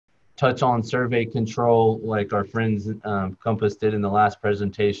touch on survey control, like our friends Compass did in the last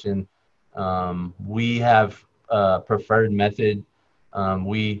presentation. We have a preferred method.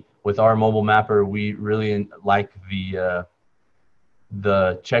 With our mobile mapper, we really like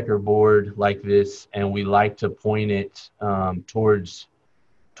the checkerboard like this, and we like to point it towards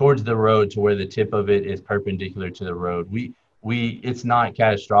the road to where the tip of it is perpendicular to the road. It's not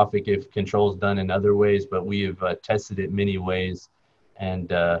catastrophic if control's done in other ways, but we have tested it many ways, and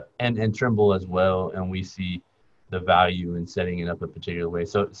Trimble as well, and we see the value in setting it up a particular way.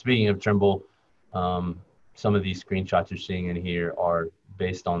 So speaking of Trimble, some of these screenshots you're seeing in here are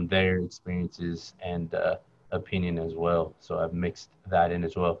based on their experiences and opinion as well. So I've mixed that in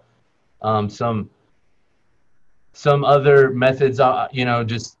as well. Some other methods,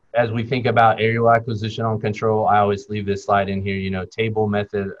 just as we think about aerial acquisition on control, I always leave this slide in here. Table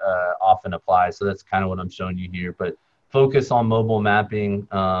method often applies. So that's kind of what I'm showing you here. But focus on mobile mapping.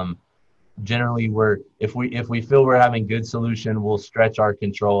 Generally, if we feel we're having good solution, we'll stretch our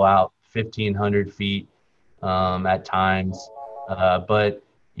control out 1,500 feet at times. But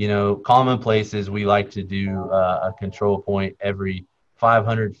common places, we like to do a control point every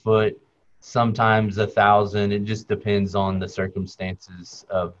 500 foot, sometimes 1,000. It just depends on the circumstances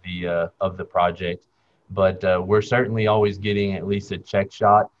of the project. But we're certainly always getting at least a check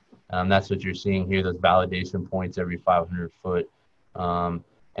shot. That's what you're seeing here, those validation points every 500 foot.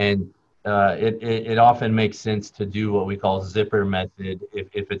 It often makes sense to do what we call zipper method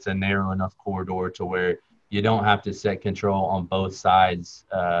if it's a narrow enough corridor to where you don't have to set control on both sides,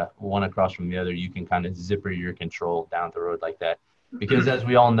 one across from the other. You can kind of zipper your control down the road like that. Because as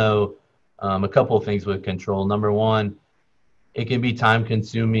we all know, a couple of things with control. Number one, it can be time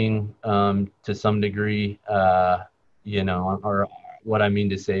consuming to some degree, or what I mean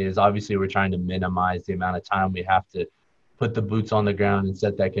to say is obviously we're trying to minimize the amount of time we have to put the boots on the ground and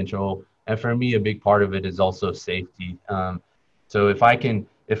set that control. And for me, a big part of it is also safety. So if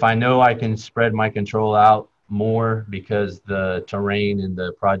I know I can spread my control out more because the terrain and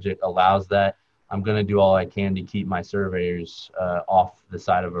the project allows that, I'm going to do all I can to keep my surveyors off the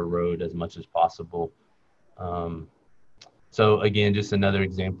side of a road as much as possible. So again, just another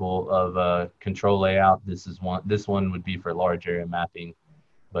example of a control layout. This one would be for large area mapping,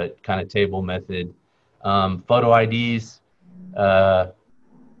 but kind of table method. Photo IDs.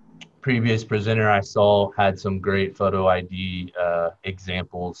 Previous presenter I saw had some great photo ID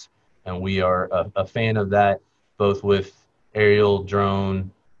examples, and we are a fan of that, both with aerial,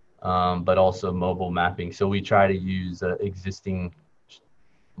 drone, but also mobile mapping. So we try to use existing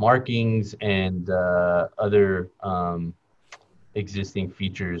markings and other existing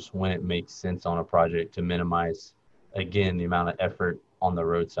features when it makes sense on a project to minimize, again, the amount of effort on the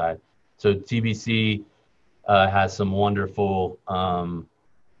roadside. So TBC has some wonderful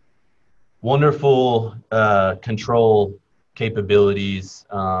control capabilities.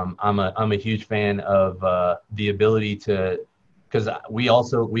 I'm a huge fan of the ability to, because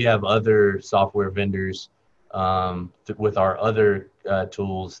we have other software vendors with our other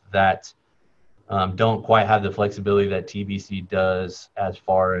tools that don't quite have the flexibility that TBC does, as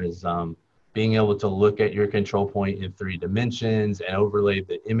far as being able to look at your control point in 3 dimensions and overlay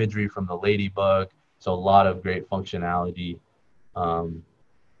the imagery from the ladybug. So a lot of great functionality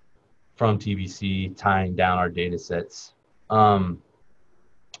from TBC, tying down our data sets.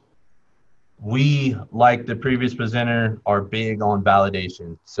 We, like the previous presenter, are big on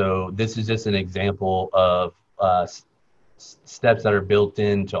validation. So this is just an example of steps that are built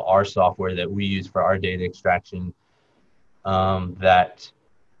into our software that we use for our data extraction that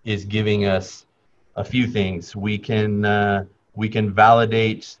is giving us a few things. We can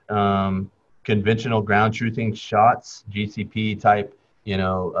validate conventional ground truthing shots, GCP type,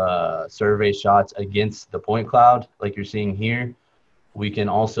 survey shots against the point cloud, like you're seeing here. We can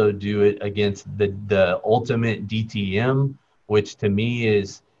also do it against the ultimate DTM, which to me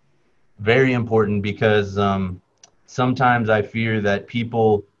is very important, because sometimes I fear that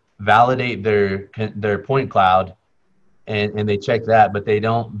people validate their point cloud and they check that, but they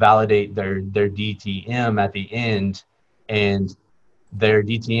don't validate their DTM at the end, and their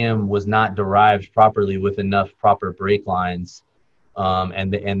DTM was not derived properly with enough proper break lines.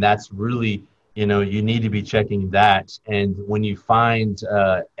 And that's really, you need to be checking that. And when you find,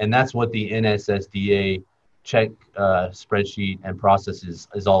 and that's what the NSSDA check spreadsheet and process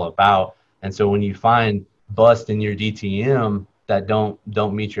is all about. And so when you find bust in your DTM that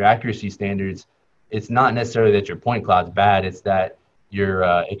don't meet your accuracy standards, it's not necessarily that your point cloud's bad. It's that your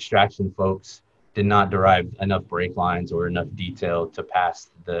extraction folks did not derive enough break lines or enough detail to pass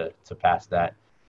that.